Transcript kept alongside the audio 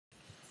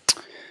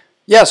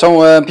Yeah,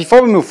 so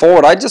before we move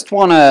forward, I just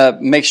want to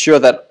make sure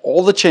that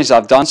all the changes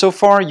I've done so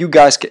far, you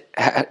guys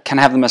can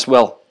have them as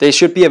well. They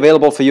should be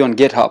available for you on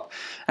GitHub.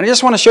 And I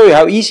just want to show you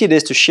how easy it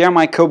is to share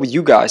my code with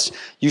you guys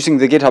using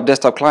the GitHub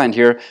desktop client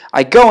here.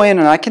 I go in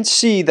and I can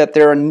see that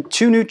there are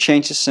 2 new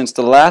changes since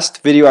the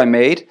last video I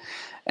made.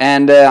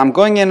 And I'm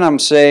going in and I'm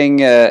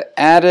saying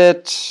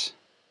added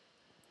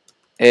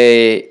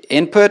a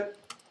input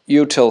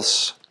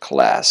utils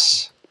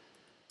class.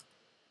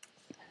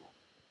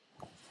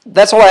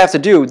 That's all I have to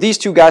do. These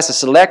 2 guys are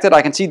selected.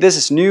 I can see this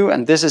is new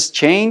and this is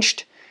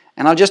changed.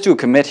 And I'll just do a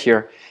commit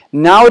here.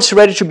 Now it's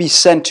ready to be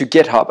sent to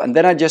GitHub. And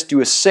then I just do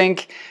a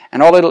sync.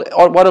 And what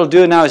it'll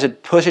do now is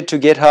it push it to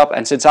GitHub.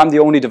 And since I'm the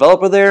only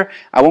developer there,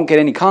 I won't get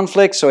any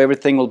conflicts. So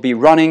everything will be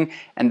running.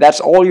 And that's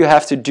all you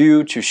have to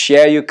do to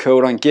share your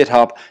code on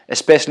GitHub,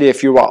 especially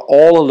if you are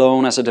all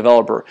alone as a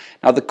developer.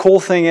 Now the cool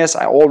thing is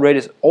I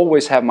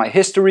always have my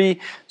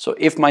history. So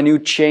if my new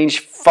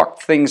change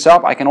fucked things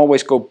up, I can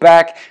always go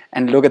back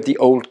and look at the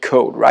old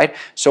code, right?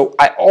 So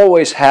I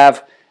always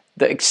have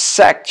the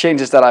exact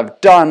changes that I've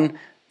done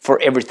for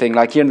everything.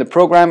 Like here in the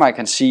program, I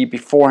can see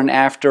before and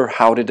after,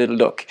 how did it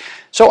look.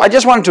 So I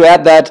just wanted to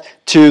add that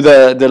to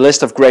the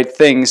list of great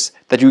things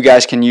that you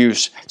guys can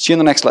use. See you in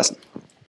the next lesson.